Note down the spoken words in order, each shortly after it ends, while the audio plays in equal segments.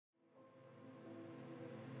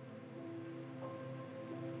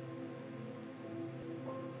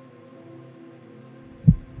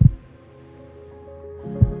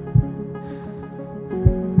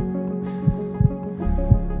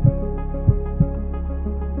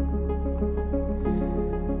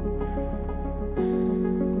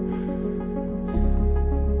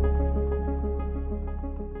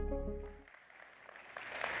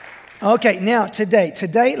Okay, now today,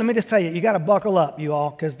 let me just tell you, you got to buckle up, you all,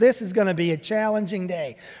 because this is going to be a challenging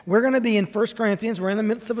day. We're going to be in 1 Corinthians. We're in the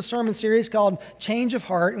midst of a sermon series called Change of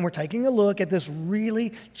Heart, and we're taking a look at this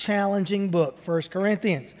really challenging book, 1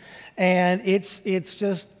 Corinthians. And it's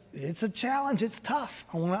a challenge. It's tough.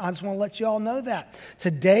 I just want to let you all know that.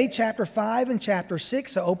 Today, chapter 5 and chapter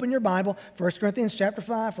 6. So open your Bible, 1 Corinthians chapter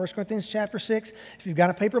 5, 1 Corinthians chapter 6. If you've got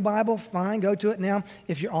a paper Bible, fine, go to it now.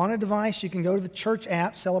 If you're on a device, you can go to the church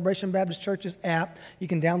app, Celebration Baptist Church's app. You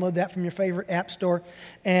can download that from your favorite app store.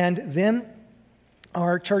 And then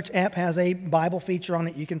our church app has a Bible feature on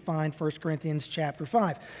it. You can find 1 Corinthians chapter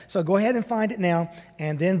 5. So go ahead and find it now,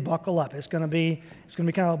 and then buckle up. It's going to be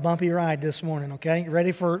kind of a bumpy ride this morning, okay? You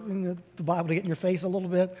ready for the Bible to get in your face a little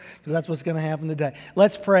bit? Because that's what's going to happen today.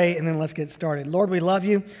 Let's pray, and then let's get started. Lord, we love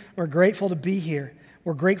you. We're grateful to be here.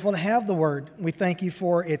 We're grateful to have the Word. We thank you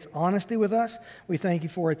for its honesty with us. We thank you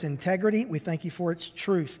for its integrity. We thank you for its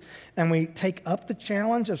truth. And we take up the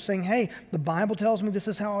challenge of saying, hey, the Bible tells me this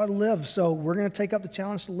is how I live, so we're going to take up the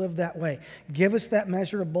challenge to live that way. Give us that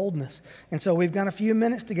measure of boldness. And so we've got a few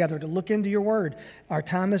minutes together to look into your Word. Our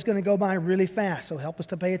time is going to go by really fast, so help us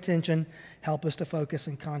to pay attention, help us to focus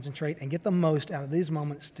and concentrate, and get the most out of these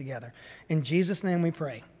moments together. In Jesus' name we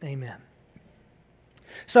pray. Amen.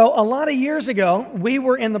 So a lot of years ago, we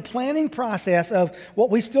were in the planning process of what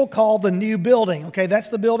we still call the new building. Okay, that's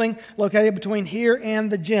the building located between here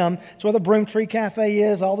and the gym. It's where the Broomtree Cafe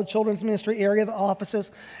is, all the children's ministry area, the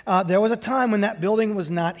offices. There was a time when that building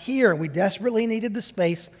was not here. We desperately needed the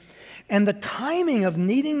space. And the timing of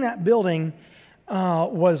needing that building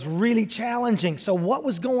was really challenging. So what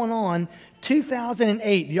was going on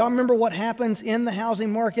 2008? Do y'all remember what happens in the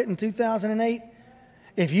housing market in 2008?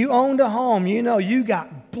 If you owned a home, you know you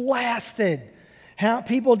got blasted. How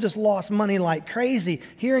people just lost money like crazy.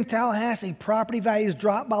 Here in Tallahassee, property values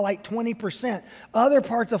dropped by like 20%. Other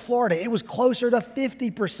parts of Florida, it was closer to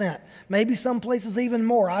 50%. Maybe some places even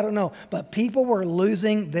more, I don't know. But people were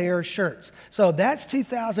losing their shirts. So that's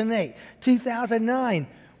 2008. 2009,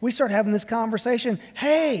 we started having this conversation.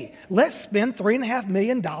 Hey, let's spend $3.5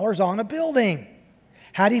 million on a building.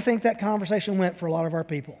 How do you think that conversation went for a lot of our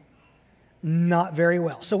people? Not very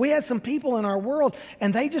well. So we had some people in our world,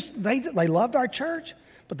 and they loved our church,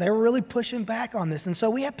 but they were really pushing back on this. And so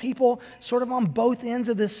we had people sort of on both ends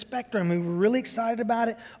of this spectrum who were really excited about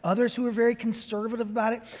it, others who were very conservative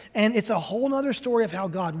about it. And it's a whole other story of how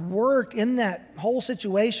God worked in that whole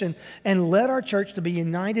situation and led our church to be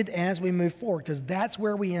united as we move forward, because that's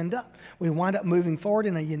where we end up. We wind up moving forward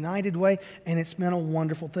in a united way, and it's been a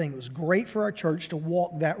wonderful thing. It was great for our church to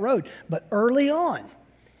walk that road. But early on,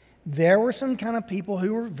 there were some kind of people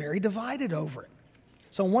who were very divided over it.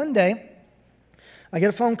 So one day, I get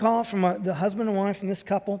a phone call from the husband and wife from this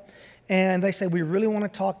couple, and they say, we really want to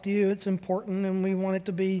talk to you. It's important, and we want it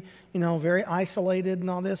to be, very isolated and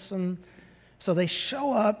all this. And so they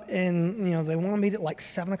show up, and, they want to meet at like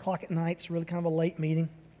 7 o'clock at night. It's really kind of a late meeting.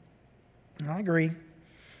 And I agree.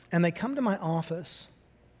 And they come to my office,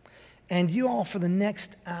 and you all, for the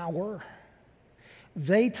next hour,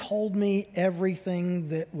 they told me everything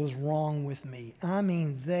that was wrong with me. I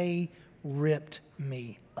mean, they ripped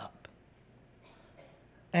me up.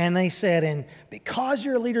 And they said, and because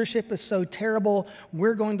your leadership is so terrible,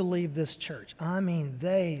 we're going to leave this church. I mean,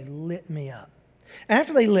 they lit me up.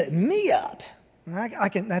 After they lit me up,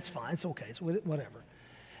 that's fine, it's okay, it's whatever.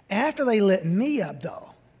 After they lit me up,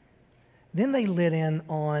 though, then they lit in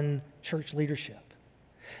on church leadership.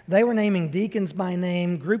 They were naming deacons by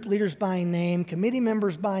name, group leaders by name, committee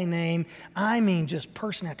members by name. I mean, just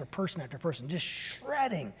person after person after person, just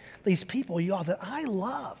shredding these people, y'all, that I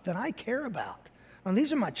love, that I care about. And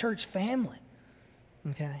these are my church family,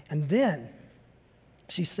 okay? And then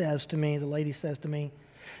she says to me, the lady says to me,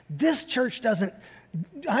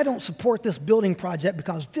 I don't support this building project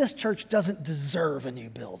because this church doesn't deserve a new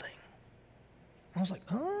building. I was like,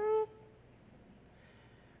 oh.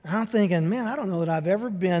 I'm thinking, man, I don't know that I've ever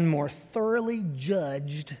been more thoroughly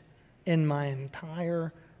judged in my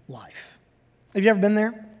entire life. Have you ever been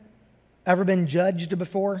there? Ever been judged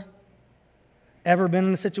before? Ever been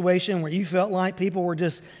in a situation where you felt like people were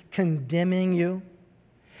just condemning you?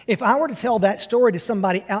 If I were to tell that story to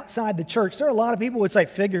somebody outside the church, there are a lot of people who would say,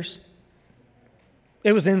 figures.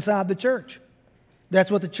 It was inside the church. That's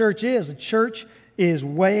what the church is. The church is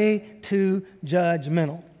way too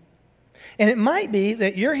judgmental. And it might be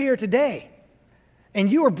that you're here today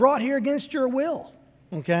and you were brought here against your will,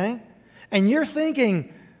 okay? And you're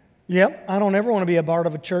thinking, yep, I don't ever want to be a part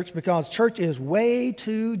of a church because church is way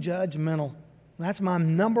too judgmental. That's my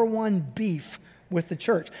number one beef with the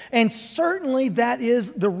church. And certainly that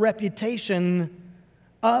is the reputation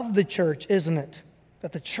of the church, isn't it?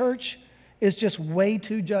 that the church is just way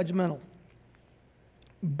too judgmental.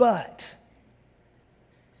 But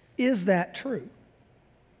is that true?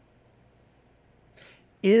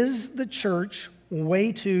 Is the church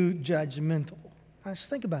way too judgmental? Now, just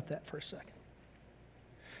think about that for a second.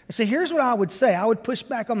 So here's what I would say. I would push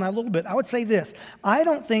back on that a little bit. I would say this. I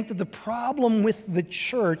don't think that the problem with the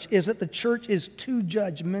church is that the church is too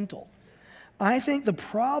judgmental. I think the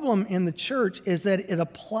problem in the church is that it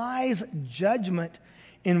applies judgment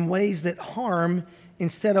in ways that harm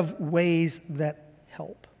instead of ways that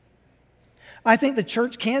help. I think the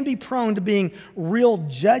church can be prone to being real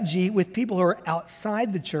judgy with people who are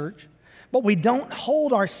outside the church, but we don't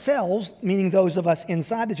hold ourselves, meaning those of us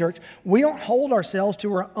inside the church, we don't hold ourselves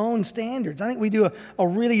to our own standards. I think we do a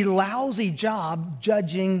really lousy job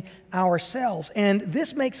judging ourselves, and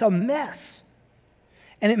this makes a mess.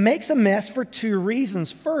 And it makes a mess for two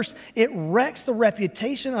reasons. First, it wrecks the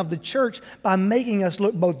reputation of the church by making us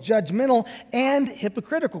look both judgmental and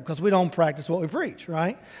hypocritical because we don't practice what we preach,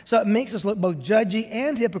 right? So it makes us look both judgy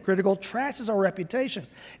and hypocritical, trashes our reputation.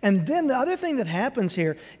 And then the other thing that happens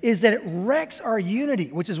here is that it wrecks our unity,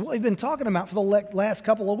 which is what we've been talking about for the last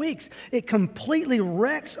couple of weeks. It completely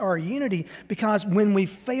wrecks our unity because when we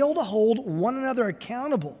fail to hold one another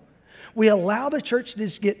accountable, we allow the church to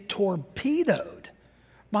just get torpedoed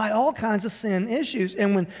by all kinds of sin issues.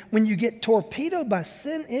 And when you get torpedoed by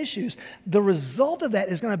sin issues, the result of that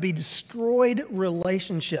is going to be destroyed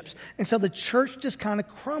relationships. And so the church just kind of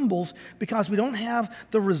crumbles because we don't have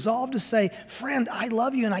the resolve to say, friend, I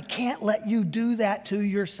love you and I can't let you do that to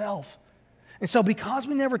yourself. And so because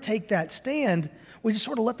we never take that stand, we just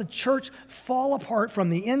sort of let the church fall apart from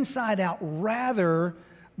the inside out rather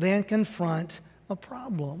than confront a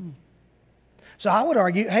problem. So I would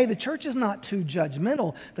argue, hey, the church is not too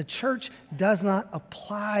judgmental. The church does not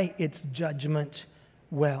apply its judgment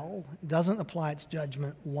well. It doesn't apply its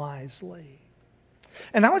judgment wisely.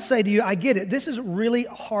 And I would say to you, I get it. This is really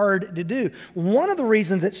hard to do. One of the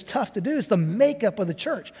reasons it's tough to do is the makeup of the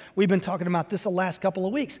church. We've been talking about this the last couple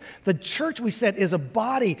of weeks. The church, we said, is a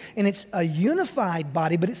body, and it's a unified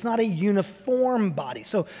body, but it's not a uniform body.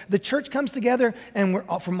 So the church comes together, and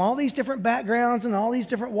we're from all these different backgrounds and all these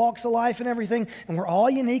different walks of life and everything, and we're all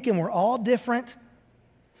unique and we're all different.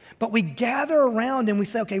 But we gather around and we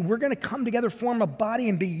say, okay, we're going to come together, form a body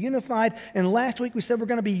and be unified. And last week we said we're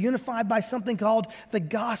going to be unified by something called the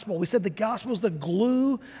gospel. We said the gospel is the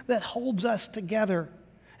glue that holds us together.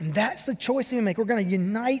 And that's the choice we make. We're going to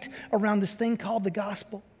unite around this thing called the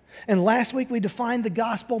gospel. And last week we defined the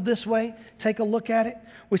gospel this way. Take a look at it.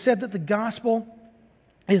 We said that the gospel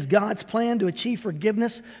is God's plan to achieve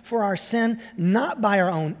forgiveness for our sin, not by our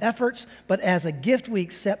own efforts, but as a gift we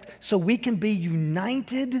accept so we can be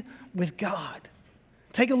united with God.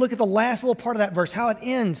 Take a look at the last little part of that verse, how it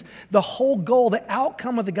ends. The whole goal, the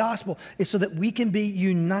outcome of the gospel is so that we can be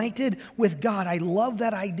united with God. I love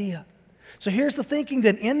that idea. So here's the thinking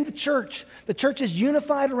that in the church is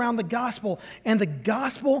unified around the gospel, and the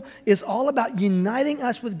gospel is all about uniting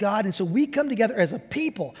us with God. And so we come together as a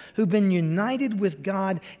people who've been united with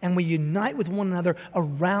God, and we unite with one another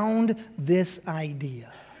around this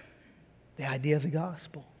idea, the idea of the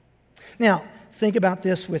gospel. Now, think about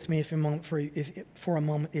this with me for a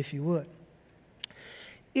moment, if you would.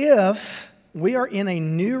 If we are in a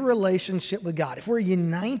new relationship with God, if we're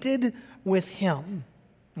united with Him,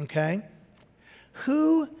 okay,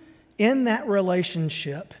 who in that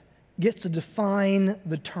relationship gets to define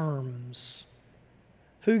the terms?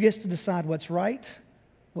 Who gets to decide what's right,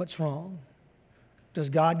 what's wrong? Does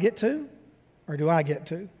God get to, or do I get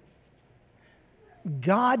to?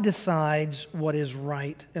 God decides what is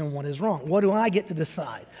right and what is wrong. What do I get to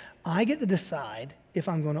decide? I get to decide if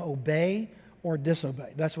I'm going to obey or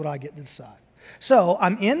disobey. That's what I get to decide. So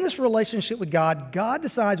I'm in this relationship with God. God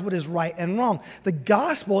decides what is right and wrong. The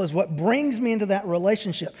gospel is what brings me into that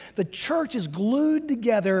relationship. The church is glued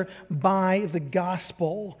together by the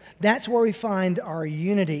gospel. That's where we find our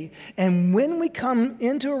unity. And when we come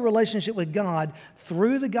into a relationship with God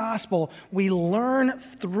through the gospel, we learn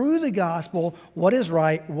through the gospel what is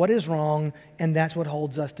right, what is wrong, and that's what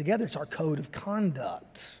holds us together. It's our code of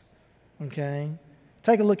conduct. Okay?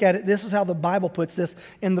 Take a look at it. This is how the Bible puts this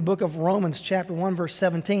in the book of Romans, chapter 1, verse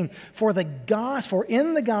 17. For in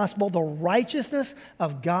the gospel, the righteousness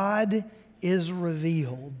of God is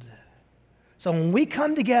revealed. So when we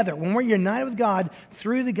come together, when we're united with God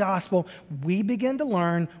through the gospel, we begin to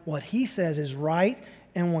learn what He says is right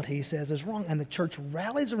and what He says is wrong. And the church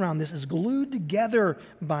rallies around this, is glued together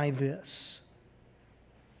by this.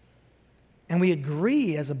 And we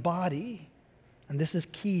agree as a body, and this is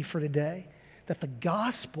key for today, that the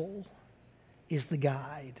gospel is the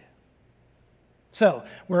guide. So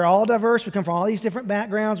we're all diverse. We come from all these different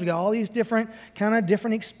backgrounds. We got all these different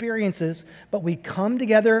experiences, but we come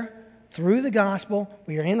together through the gospel.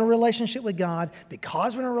 We are in a relationship with God.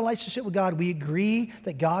 Because we're in a relationship with God, we agree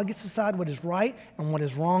that God gets to decide what is right and what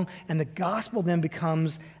is wrong, and the gospel then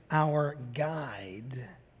becomes our guide.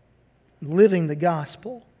 Living the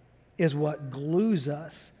gospel is what glues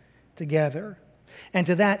us together. And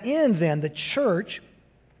to that end, then, the church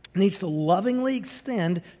needs to lovingly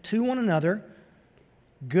extend to one another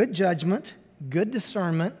good judgment, good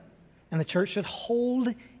discernment, and the church should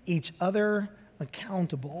hold each other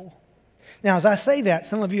accountable. Now, as I say that,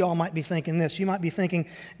 some of you all might be thinking this. You might be thinking,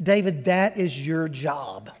 David, that is your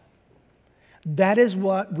job. That is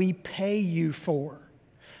what we pay you for.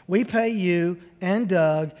 We pay you and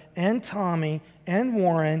Doug and Tommy and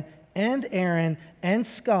Warren and Aaron and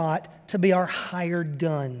Scott to be our hired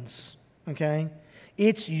guns, okay?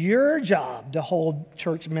 It's your job to hold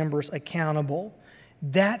church members accountable.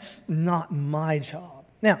 That's not my job.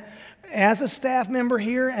 Now, as a staff member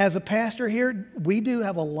here, as a pastor here, we do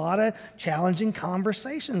have a lot of challenging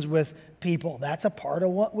conversations with people. That's a part of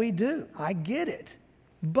what we do. I get it.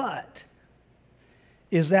 But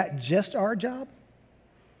is that just our job?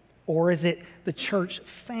 Or is it the church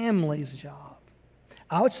family's job?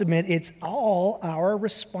 I would submit it's all our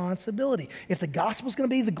responsibility. If the gospel is going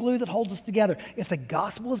to be the glue that holds us together, if the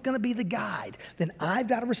gospel is going to be the guide, then I've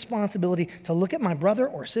got a responsibility to look at my brother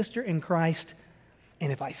or sister in Christ,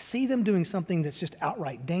 and if I see them doing something that's just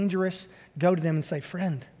outright dangerous, go to them and say,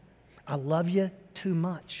 friend, I love you too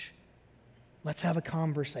much. Let's have a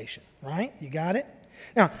conversation, right? You got it?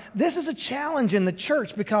 Now, this is a challenge in the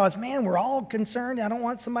church because, man, we're all concerned. I don't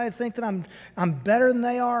want somebody to think that I'm better than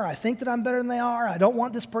they are. I think that I'm better than they are. I don't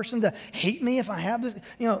want this person to hate me if I have this.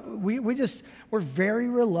 You know, we're very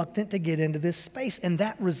reluctant to get into this space, and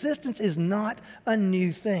that resistance is not a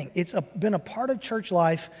new thing. It's been a part of church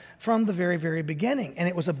life from the very, very beginning, and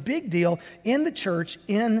it was a big deal in the church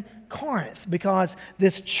in Corinth because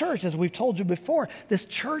this church, as we've told you before, this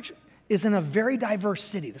church is in a very diverse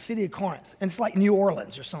city, the city of Corinth. And it's like New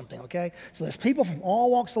Orleans or something, okay? So there's people from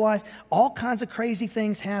all walks of life, all kinds of crazy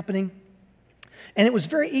things happening. And it was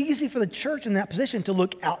very easy for the church in that position to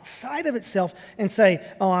look outside of itself and say,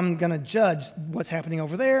 oh, I'm going to judge what's happening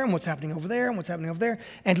over there and what's happening over there and what's happening over there,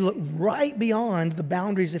 and to look right beyond the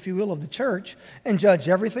boundaries, if you will, of the church and judge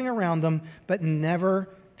everything around them, but never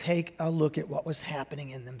take a look at what was happening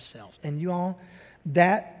in themselves. And you all,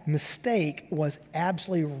 that mistake was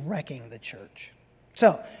absolutely wrecking the church.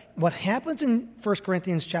 So what happens in 1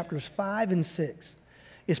 Corinthians chapters 5 and 6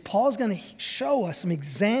 is Paul's going to show us some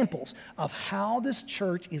examples of how this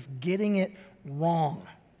church is getting it wrong.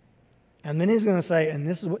 And then he's going to say, and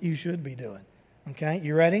this is what you should be doing. Okay,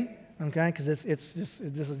 you ready? Okay, because this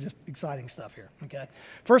is just exciting stuff here. Okay,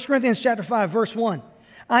 1 Corinthians chapter 5, verse 1.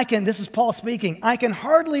 This is Paul speaking, I can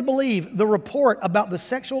hardly believe the report about the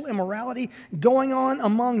sexual immorality going on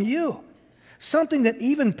among you, something that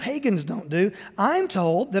even pagans don't do. I'm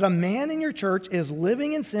told that a man in your church is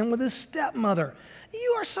living in sin with his stepmother.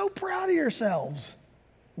 You are so proud of yourselves.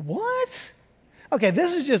 What? Okay,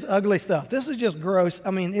 this is just ugly stuff. This is just gross.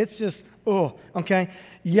 I mean, it's just, okay,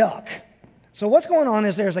 yuck. So what's going on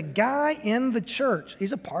is there's a guy in the church.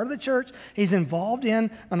 He's a part of the church. He's involved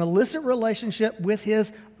in an illicit relationship with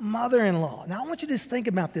his mother-in-law. Now, I want you to just think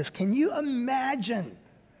about this. Can you imagine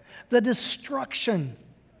the destruction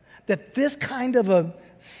that this kind of a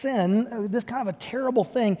sin, this kind of a terrible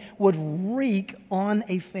thing would wreak on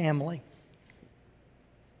a family?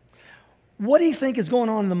 What do you think is going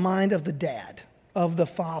on in the mind of the dad, of the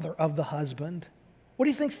father, of the husband? What do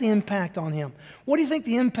you think's the impact on him? What do you think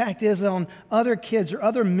the impact is on other kids or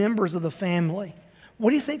other members of the family? What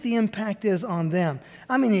do you think the impact is on them?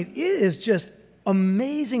 I mean, it is just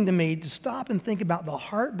amazing to me to stop and think about the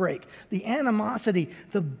heartbreak, the animosity,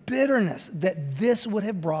 the bitterness that this would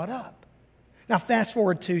have brought up. Now, fast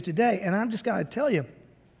forward to today, and I've just got to tell you,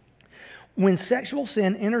 when sexual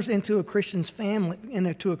sin enters into a Christian family,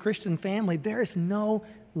 there is no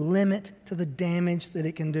limit to the damage that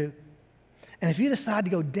it can do. And if you decide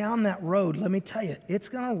to go down that road, let me tell you, it's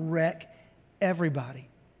going to wreck everybody.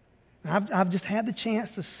 I've just had the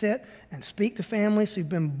chance to sit and speak to families who've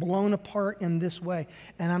been blown apart in this way.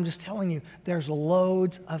 And I'm just telling you, there's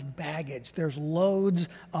loads of baggage. There's loads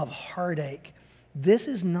of heartache. This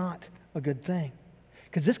is not a good thing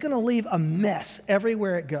because it's going to leave a mess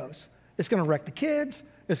everywhere it goes. It's going to wreck the kids.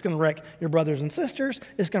 It's going to wreck your brothers and sisters.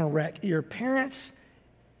 It's going to wreck your parents.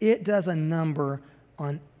 It does a number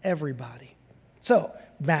on everybody. So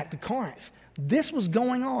back to Corinth. This was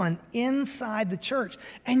going on inside the church.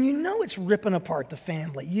 And you know it's ripping apart the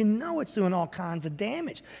family. You know it's doing all kinds of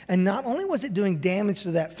damage. And not only was it doing damage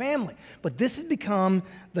to that family, but this had become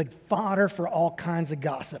the fodder for all kinds of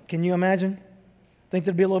gossip. Can you imagine? Think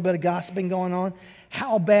there'd be a little bit of gossiping going on?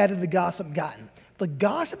 How bad had the gossip gotten? The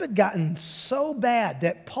gossip had gotten so bad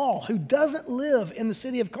that Paul, who doesn't live in the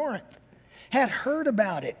city of Corinth, had heard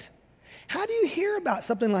about it. How do you hear about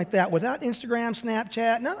something like that without Instagram,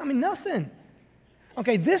 Snapchat? Nothing.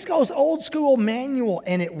 Okay, this goes old school manual,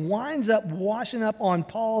 and it winds up washing up on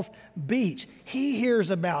Paul's beach. He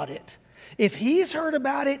hears about it. If he's heard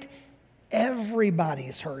about it,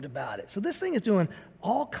 everybody's heard about it. So this thing is doing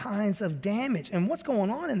all kinds of damage. And what's going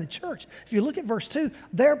on in the church? If you look at verse 2,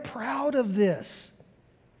 they're proud of this.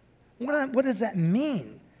 What does that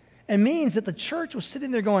mean? It means that the church was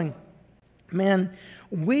sitting there going, man,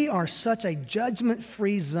 we are such a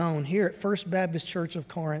judgment-free zone here at First Baptist Church of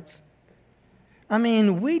Corinth.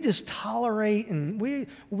 We just tolerate and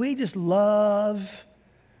we just love.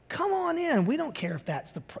 Come on in. We don't care if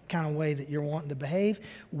that's the kind of way that you're wanting to behave.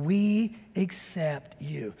 We accept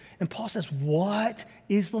you. And Paul says, what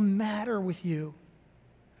is the matter with you?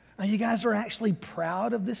 Now, you guys are actually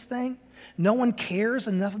proud of this thing? No one cares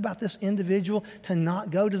enough about this individual to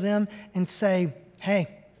not go to them and say,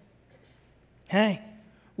 hey,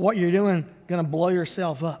 what you're doing going to blow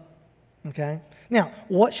yourself up, okay? Now,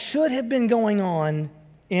 what should have been going on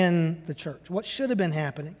in the church? What should have been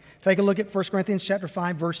happening? Take a look at 1 Corinthians chapter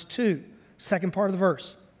 5, verse 2, second part of the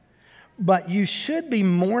verse. But you should be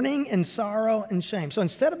mourning in sorrow and shame. So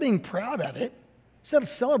instead of being proud of it, instead of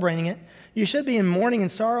celebrating it, you should be in mourning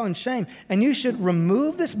and sorrow and shame. And you should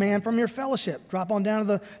remove this man from your fellowship. Drop on down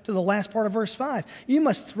to the last part of verse 5. You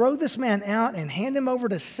must throw this man out and hand him over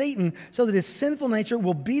to Satan so that his sinful nature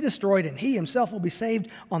will be destroyed and he himself will be saved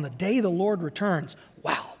on the day the Lord returns.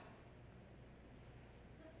 Wow.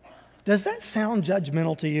 Does that sound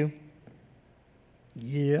judgmental to you?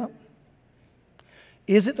 Yeah.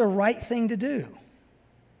 Is it the right thing to do?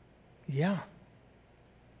 Yeah,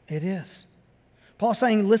 it is. Paul's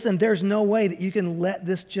saying, listen, there's no way that you can let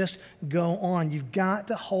this just go on. You've got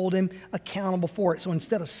to hold him accountable for it. So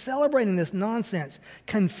instead of celebrating this nonsense,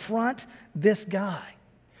 confront this guy.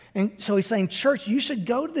 And so he's saying, church, you should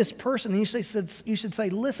go to this person and you should say,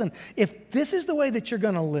 listen, if this is the way that you're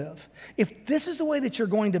going to live, if this is the way that you're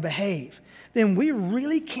going to behave, then we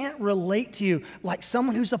really can't relate to you like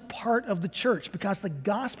someone who's a part of the church, because the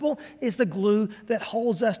gospel is the glue that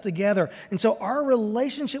holds us together. And so our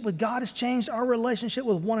relationship with God has changed. Our relationship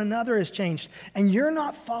with one another has changed. And you're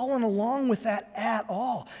not following along with that at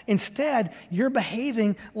all. Instead, you're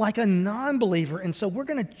behaving like a non-believer. And so we're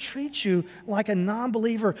going to treat you like a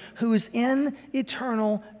non-believer who is in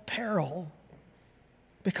eternal peril,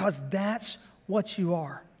 because that's what you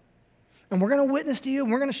are. And we're going to witness to you,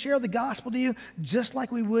 and we're going to share the gospel to you just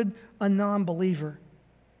like we would a non-believer.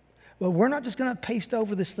 But we're not just going to paste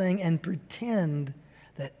over this thing and pretend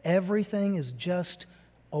that everything is just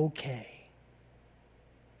okay.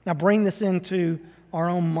 Now bring this into our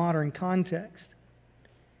own modern context.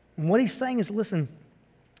 And what he's saying is, listen,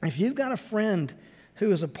 if you've got a friend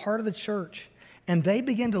who is a part of the church and they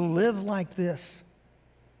begin to live like this,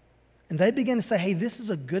 and they begin to say, hey, this is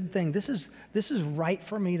a good thing, this is right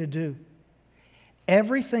for me to do,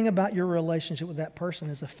 everything about your relationship with that person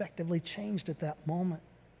is effectively changed at that moment.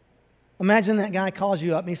 Imagine that guy calls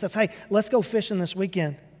you up and he says, hey, let's go fishing this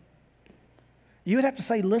weekend. You would have to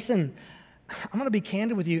say, listen, I'm going to be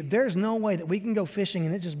candid with you. There's no way that we can go fishing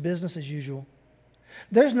and it's just business as usual.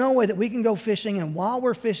 There's no way that we can go fishing and while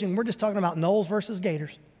we're fishing, we're just talking about Knowles versus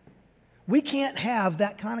Gators. We can't have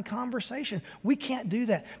that kind of conversation. We can't do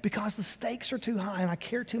that because the stakes are too high and I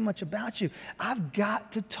care too much about you. I've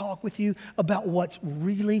got to talk with you about what's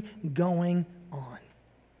really going on.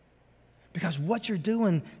 Because what you're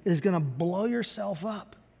doing is going to blow yourself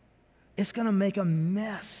up. It's going to make a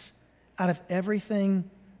mess out of everything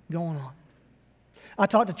going on. I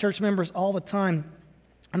talk to church members all the time,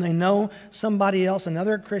 and they know somebody else,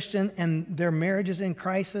 another Christian, and their marriage is in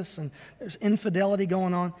crisis, and there's infidelity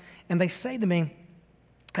going on. And they say to me,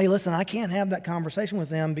 hey, listen, I can't have that conversation with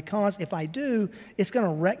them because if I do, it's going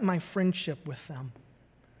to wreck my friendship with them.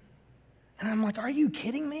 And I'm like, are you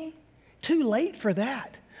kidding me? Too late for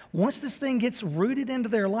that. Once this thing gets rooted into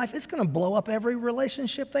their life, it's going to blow up every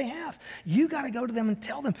relationship they have. You got to go to them and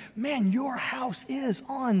tell them, man, your house is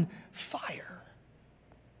on fire.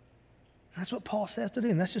 That's what Paul says to do.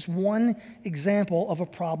 And that's just one example of a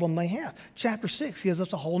problem they have. Chapter 6 gives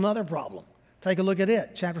us a whole other problem. Take a look at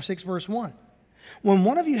it. Chapter 6, verse 1. When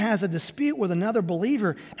one of you has a dispute with another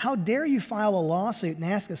believer, how dare you file a lawsuit and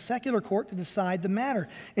ask a secular court to decide the matter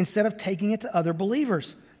instead of taking it to other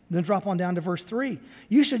believers? Then drop on down to verse 3.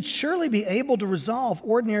 You should surely be able to resolve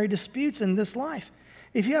ordinary disputes in this life.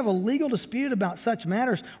 If you have a legal dispute about such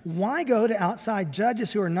matters, why go to outside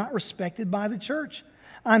judges who are not respected by the church?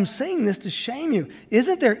 I'm saying this to shame you.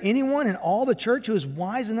 Isn't there anyone in all the church who is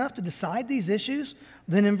wise enough to decide these issues?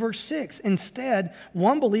 Then in verse 6, instead,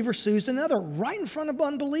 one believer sues another right in front of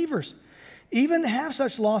unbelievers. Even to have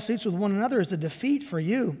such lawsuits with one another is a defeat for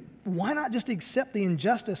you. Why not just accept the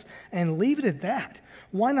injustice and leave it at that?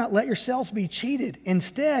 Why not let yourselves be cheated?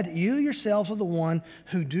 Instead, you yourselves are the one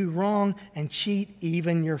who do wrong and cheat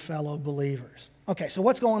even your fellow believers. Okay, so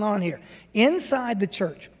what's going on here? Inside the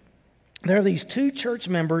church, there are these two church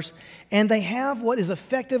members, and they have what is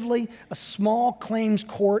effectively a small claims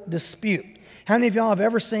court dispute. How many of y'all have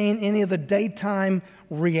ever seen any of the daytime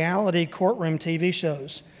reality courtroom TV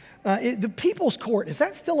shows? The People's Court, is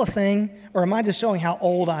that still a thing? Or am I just showing how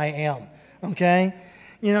old I am? Okay?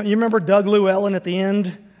 You remember Doug Llewellyn at the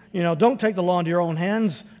end? Don't take the law into your own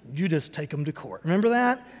hands. You just take them to court. Remember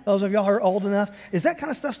that? Those of y'all who are old enough. Is that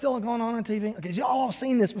kind of stuff still going on TV? Okay, y'all have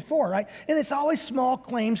seen this before, right? And it's always small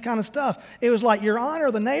claims kind of stuff. It was like, Your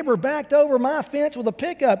Honor, the neighbor backed over my fence with a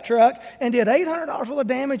pickup truck and did $800 worth of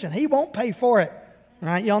damage, and he won't pay for it.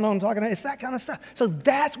 Right? Y'all know what I'm talking about? It's that kind of stuff. So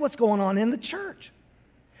that's what's going on in the church.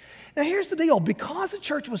 Now, here's the deal. Because the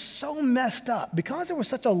church was so messed up, because there was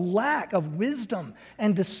such a lack of wisdom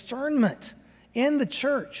and discernment in the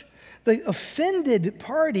church, the offended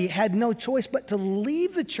party had no choice but to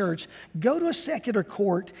leave the church, go to a secular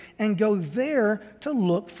court, and go there to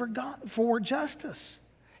look for justice.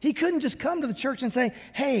 He couldn't just come to the church and say,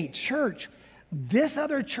 hey, church, this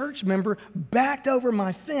other church member backed over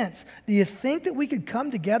my fence. Do you think that we could come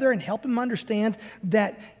together and help him understand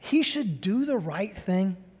that he should do the right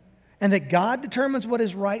thing? And that God determines what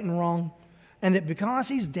is right and wrong, and that because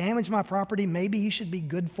he's damaged my property, maybe he should be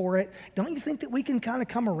good for it. Don't you think that we can kind of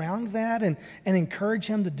come around that and encourage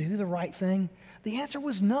him to do the right thing? The answer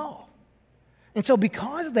was no. And so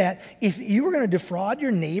because of that, if you were going to defraud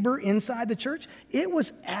your neighbor inside the church, it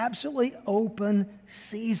was absolutely open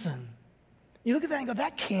season. You look at that and go,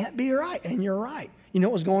 that can't be right. And you're right. You know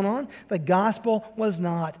what was going on? The gospel was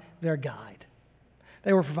not their guide.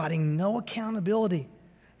 They were providing no accountability.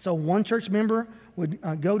 So one church member would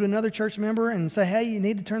go to another church member and say, hey, you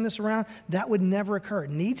need to turn this around. That would never occur. It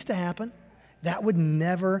needs to happen. That would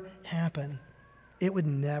never happen. It would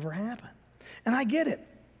never happen. And I get it.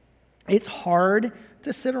 It's hard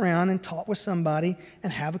to sit around and talk with somebody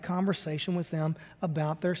and have a conversation with them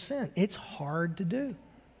about their sin. It's hard to do.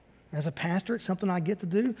 As a pastor, it's something I get to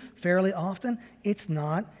do fairly often. It's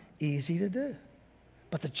not easy to do.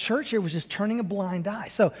 But the church here was just turning a blind eye.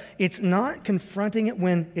 So it's not confronting it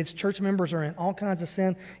when its church members are in all kinds of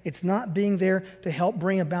sin. It's not being there to help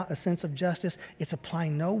bring about a sense of justice. It's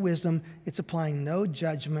applying no wisdom. It's applying no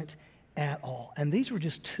judgment at all. And these were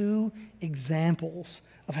just two examples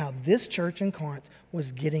of how this church in Corinth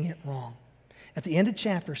was getting it wrong. At the end of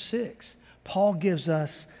chapter 6, Paul gives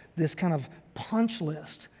us this kind of punch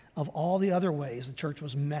list of all the other ways the church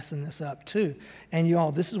was messing this up too. And you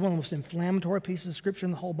all, this is one of the most inflammatory pieces of scripture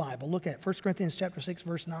in the whole Bible. Look at 1 Corinthians chapter 6,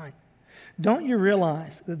 verse 9. Don't you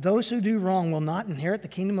realize that those who do wrong will not inherit the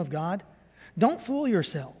kingdom of God? Don't fool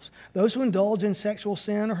yourselves. Those who indulge in sexual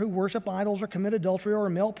sin or who worship idols or commit adultery or are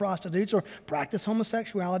male prostitutes or practice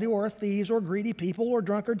homosexuality or are thieves or greedy people or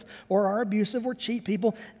drunkards or are abusive or cheat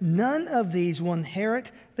people, none of these will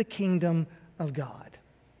inherit the kingdom of God.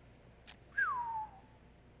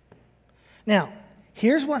 Now,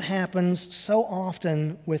 here's what happens so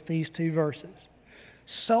often with these two verses.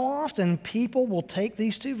 So often, people will take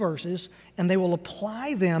these two verses and they will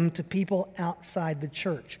apply them to people outside the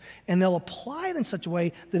church. And they'll apply it in such a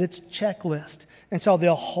way that it's checklist. And so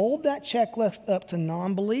they'll hold that checklist up to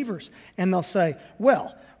non-believers. And they'll say,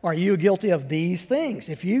 well, are you guilty of these things?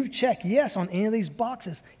 If you check yes on any of these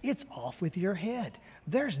boxes, it's off with your head.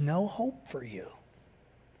 There's no hope for you.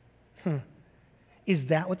 Is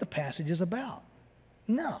that what the passage is about?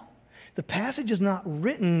 No. The passage is not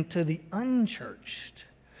written to the unchurched.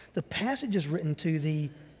 The passage is written to the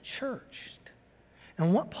churched.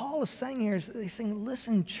 And what Paul is saying here is he's saying,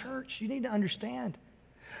 listen, church, you need to understand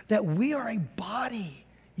that we are a body,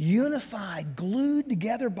 unified, glued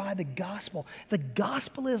together by the gospel. The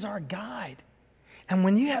gospel is our guide. And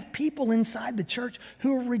when you have people inside the church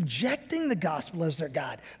who are rejecting the gospel as their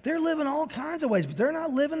guide, they're living all kinds of ways, but they're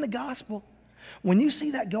not living the gospel. When you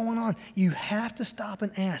see that going on, you have to stop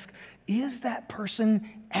and ask, is that person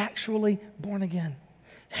actually born again?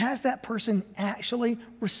 Has that person actually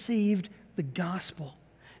received the gospel.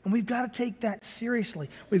 And we've got to take that seriously.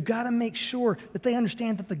 We've got to make sure that they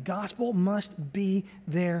understand that the gospel must be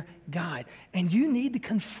their guide. And you need to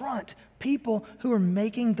confront people who are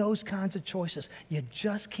making those kinds of choices. You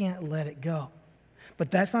just can't let it go. But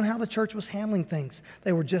that's not how the church was handling things.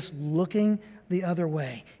 They were just looking the other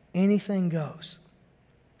way. Anything goes.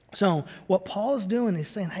 So what Paul is doing is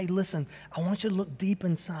saying, hey, listen, I want you to look deep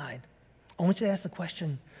inside. I want you to ask the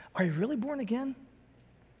question, are you really born again?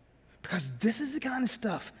 Because this is the kind of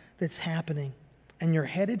stuff that's happening, and you're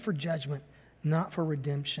headed for judgment, not for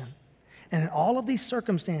redemption. And in all of these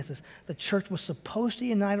circumstances, the church was supposed to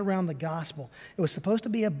unite around the gospel. It was supposed to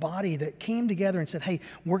be a body that came together and said, hey,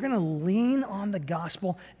 we're going to lean on the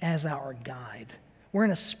gospel as our guide. We're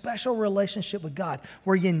in a special relationship with God.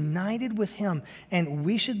 We're united with Him, and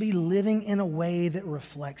we should be living in a way that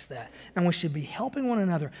reflects that. And we should be helping one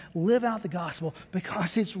another live out the gospel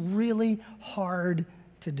because it's really hard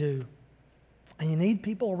to do. And you need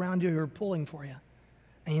people around you who are pulling for you.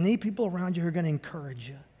 And you need people around you who are going to encourage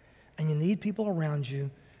you. And you need people around you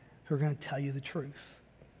who are going to tell you the truth.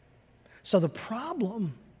 So the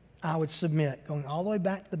problem, I would submit, going all the way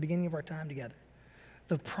back to the beginning of our time together,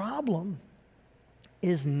 the problem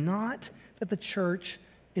is not that the church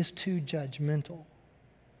is too judgmental.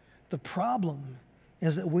 The problem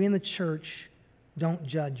is that we in the church don't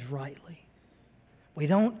judge rightly. We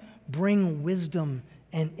don't bring wisdom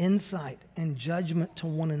and insight and judgment to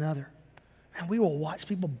one another. And we will watch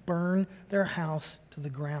people burn their house to the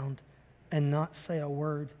ground and not say a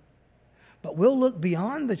word. But we'll look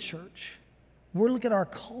beyond the church. We'll look at our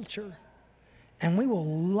culture, and we will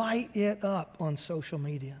light it up on social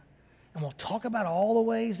media. And we'll talk about all the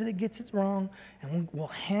ways that it gets it wrong, and we'll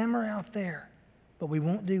hammer out there. But we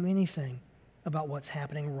won't do anything about what's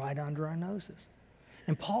happening right under our noses.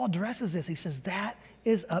 And Paul addresses this. He says, that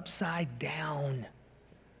is upside down.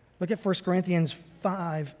 Look at 1 Corinthians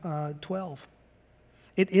 5:12.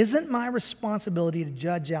 It isn't my responsibility to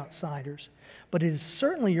judge outsiders, but it is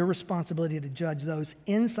certainly your responsibility to judge those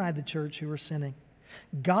inside the church who are sinning.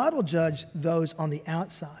 God will judge those on the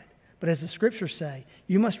outside, but as the scriptures say,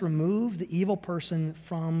 you must remove the evil person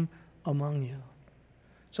from among you.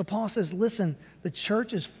 So Paul says, listen, the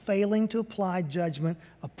church is failing to apply judgment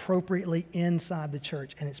appropriately inside the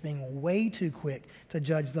church, and it's being way too quick to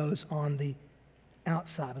judge those on the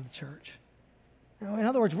outside of the church. In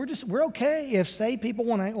other words, we're okay if saved people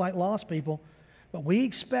want to act like lost people, but we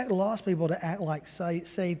expect lost people to act like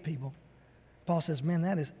saved people. Paul says, man,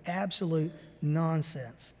 that is absolute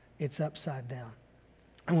nonsense. It's upside down.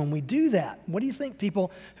 And when we do that, what do you think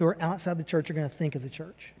people who are outside the church are going to think of the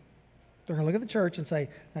church? They're going to look at the church and say,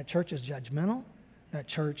 that church is judgmental, that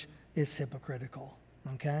church is hypocritical,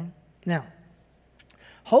 okay? Now,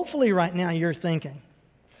 hopefully right now you're thinking,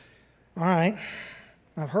 all right,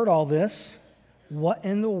 I've heard all this. What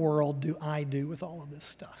in the world do I do with all of this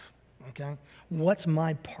stuff? Okay? What's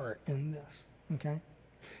my part in this? Okay?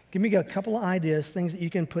 Give me a couple of ideas, things that you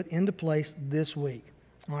can put into place this week.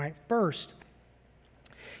 All right, first,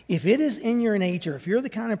 if it is in your nature, if you're the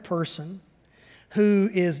kind of person who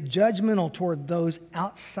is judgmental toward those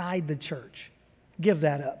outside the church, give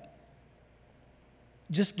that up.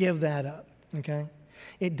 Just give that up, okay?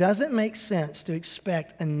 It doesn't make sense to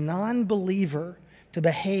expect a non-believer to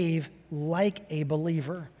behave like a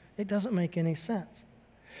believer. It doesn't make any sense.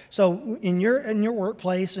 So in your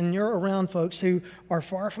workplace, and you're around folks who are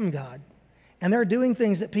far from God, and they're doing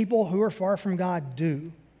things that people who are far from God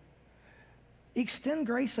do, extend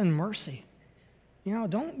grace and mercy. You know,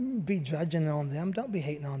 don't be judging on them. Don't be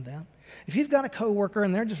hating on them. If you've got a coworker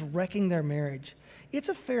and they're just wrecking their marriage, it's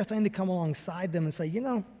a fair thing to come alongside them and say, you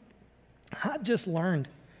know, I've just learned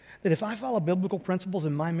that if I follow biblical principles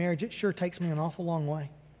in my marriage, it sure takes me an awful long way.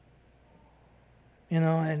 You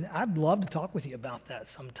know, and I'd love to talk with you about that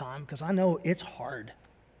sometime because I know it's hard.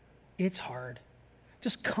 It's hard.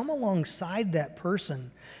 Just come alongside that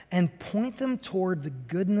person and point them toward the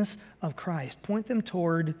goodness of Christ. Point them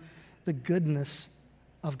toward the goodness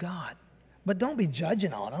of God. But don't be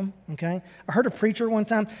judging on them, okay? I heard a preacher one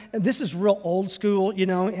time, and this is real old school, you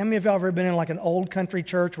know. How many of y'all have ever been in like an old country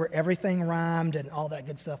church where everything rhymed and all that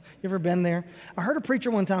good stuff? You ever been there? I heard a preacher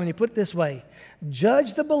one time, and he put it this way,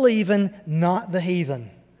 judge the believing, not the heathen,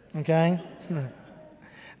 okay?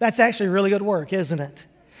 That's actually really good work, isn't it?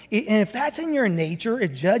 And if that's in your nature,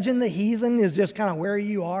 if judging the heathen is just kind of where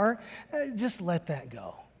you are, just let that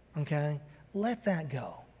go, okay? Let that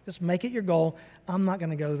go. Just make it your goal. I'm not going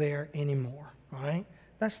to go there anymore, all right?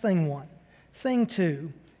 That's thing one. Thing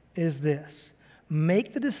two is this.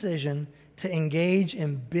 Make the decision to engage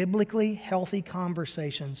in biblically healthy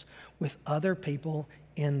conversations with other people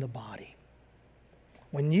in the body.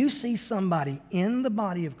 When you see somebody in the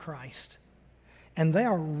body of Christ and they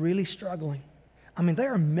are really struggling, I mean, they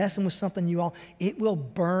are messing with something, you all, it will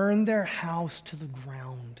burn their house to the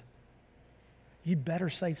ground. You'd better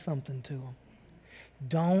say something to them.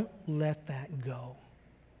 Don't let that go,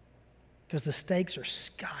 because the stakes are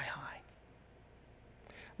sky high.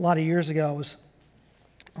 A lot of years ago, I was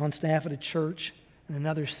on staff at a church in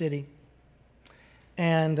another city.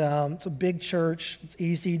 And it's a big church. It's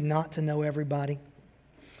easy not to know everybody.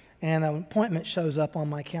 And an appointment shows up on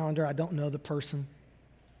my calendar. I don't know the person.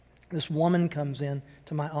 This woman comes in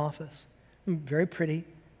to my office. Very pretty,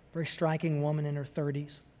 very striking woman in her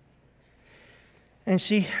 30s. And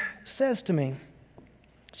she says to me,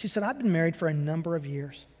 she said, I've been married for a number of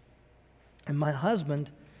years. And my husband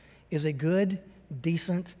is a good,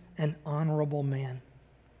 decent, and honorable man.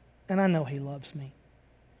 And I know he loves me.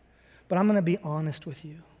 But I'm going to be honest with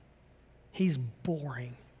you. He's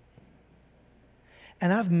boring.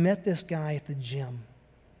 And I've met this guy at the gym.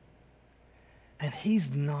 And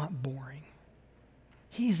he's not boring.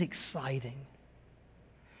 He's exciting.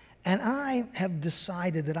 And I have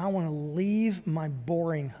decided that I want to leave my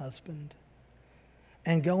boring husband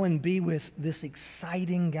and go and be with this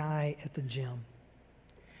exciting guy at the gym.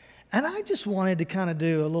 And I just wanted to kind of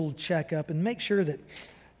do a little checkup and make sure that,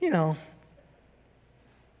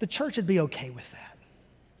 the church would be okay with that.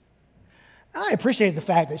 I appreciate the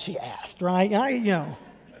fact that she asked, right?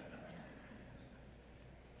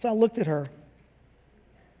 So I looked at her.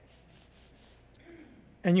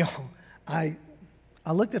 And, I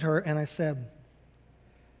looked at her and I said,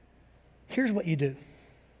 here's what you do.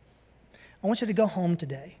 I want you to go home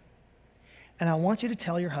today, and I want you to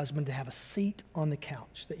tell your husband to have a seat on the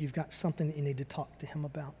couch, that you've got something that you need to talk to him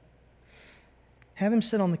about. Have him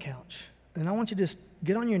sit on the couch, and I want you to just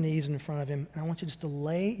get on your knees in front of him, and I want you just to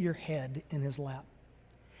lay your head in his lap.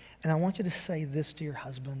 And I want you to say this to your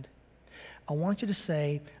husband. I want you to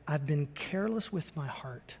say, I've been careless with my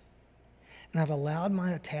heart, and I've allowed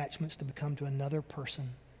my attachments to become to another person.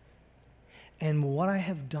 And what I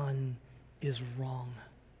have done is wrong.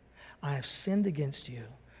 I have sinned against you.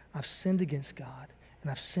 I've sinned against God, and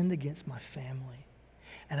I've sinned against my family.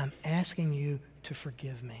 And I'm asking you to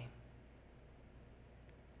forgive me.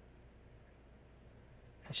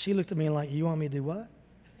 And she looked at me like, you want me to do what? And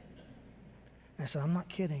I said, I'm not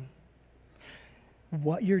kidding.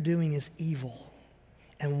 What you're doing is evil.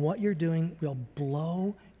 And what you're doing will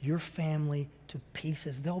blow your family to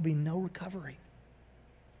pieces. There'll be no recovery.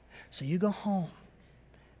 So you go home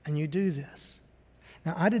and you do this.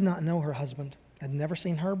 Now, I did not know her husband. I'd never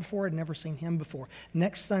seen her before. I'd never seen him before.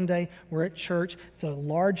 Next Sunday, we're at church. It's a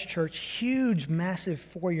large church, huge, massive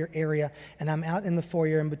foyer area. And I'm out in the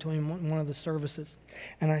foyer in between one of the services.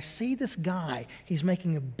 And I see this guy. He's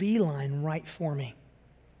making a beeline right for me.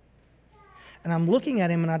 And I'm looking at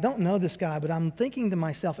him, and I don't know this guy, but I'm thinking to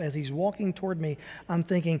myself as he's walking toward me, I'm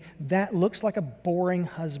thinking, that looks like a boring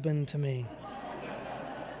husband to me.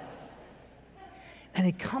 And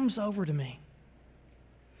he comes over to me.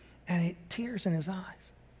 And he tears in his eyes.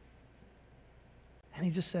 And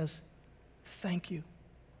he just says, thank you.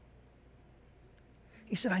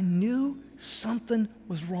 He said, I knew something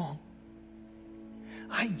was wrong.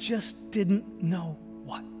 I just didn't know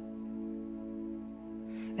what.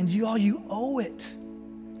 And you owe it.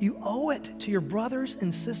 You owe it to your brothers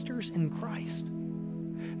and sisters in Christ.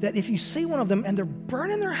 That if you see one of them and they're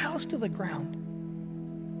burning their house to the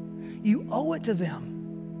ground, you owe it to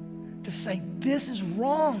them to say, this is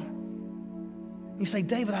wrong. You say,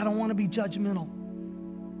 David, I don't want to be judgmental.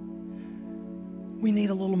 We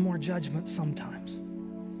need a little more judgment sometimes.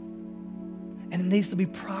 And it needs to be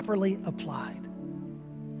properly applied.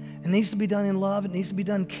 It needs to be done in love. It needs to be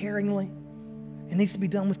done caringly. It needs to be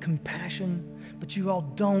done with compassion. But you all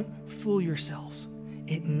don't fool yourselves.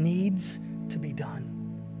 It needs to be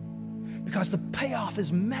done. Because the payoff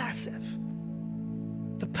is massive.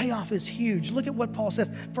 The payoff is huge. Look at what Paul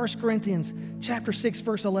says, 1 Corinthians chapter 6,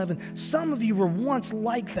 verse 11. Some of you were once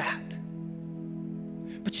like that,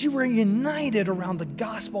 but you were united around the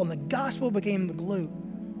gospel, and the gospel became the glue,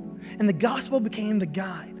 and the gospel became the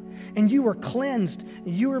guide, and you were cleansed,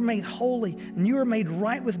 and you were made holy, and you were made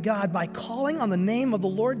right with God by calling on the name of the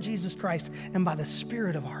Lord Jesus Christ and by the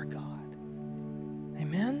Spirit of our God.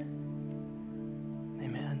 Amen?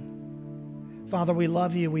 Father, we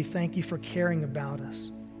love you. We thank you for caring about us.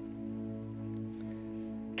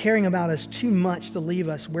 Caring about us too much to leave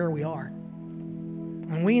us where we are.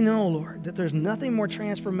 And we know, Lord, that there's nothing more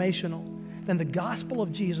transformational than the gospel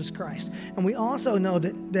of Jesus Christ. And we also know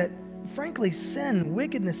that frankly, sin,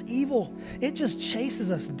 wickedness, evil, it just chases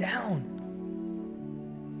us down.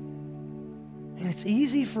 And it's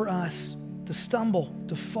easy for us to stumble,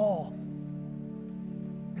 to fall.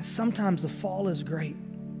 And sometimes the fall is great.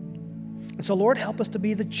 And so, Lord, help us to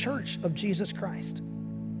be the church of Jesus Christ.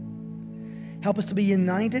 Help us to be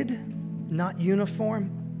united, not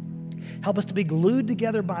uniform. Help us to be glued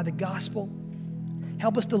together by the gospel.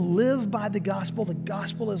 Help us to live by the gospel. The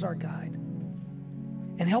gospel is our guide.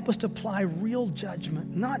 And help us to apply real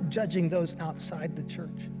judgment, not judging those outside the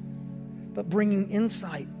church, but bringing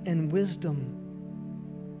insight and wisdom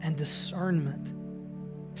and discernment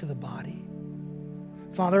to the body.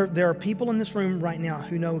 Father, there are people in this room right now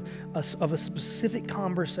who know of a specific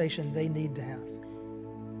conversation they need to have.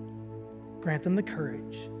 Grant them the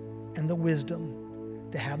courage and the wisdom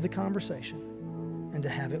to have the conversation and to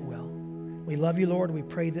have it well. We love you, Lord. We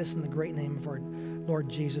pray this in the great name of our Lord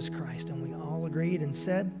Jesus Christ. And we all agreed and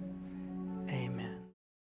said, amen.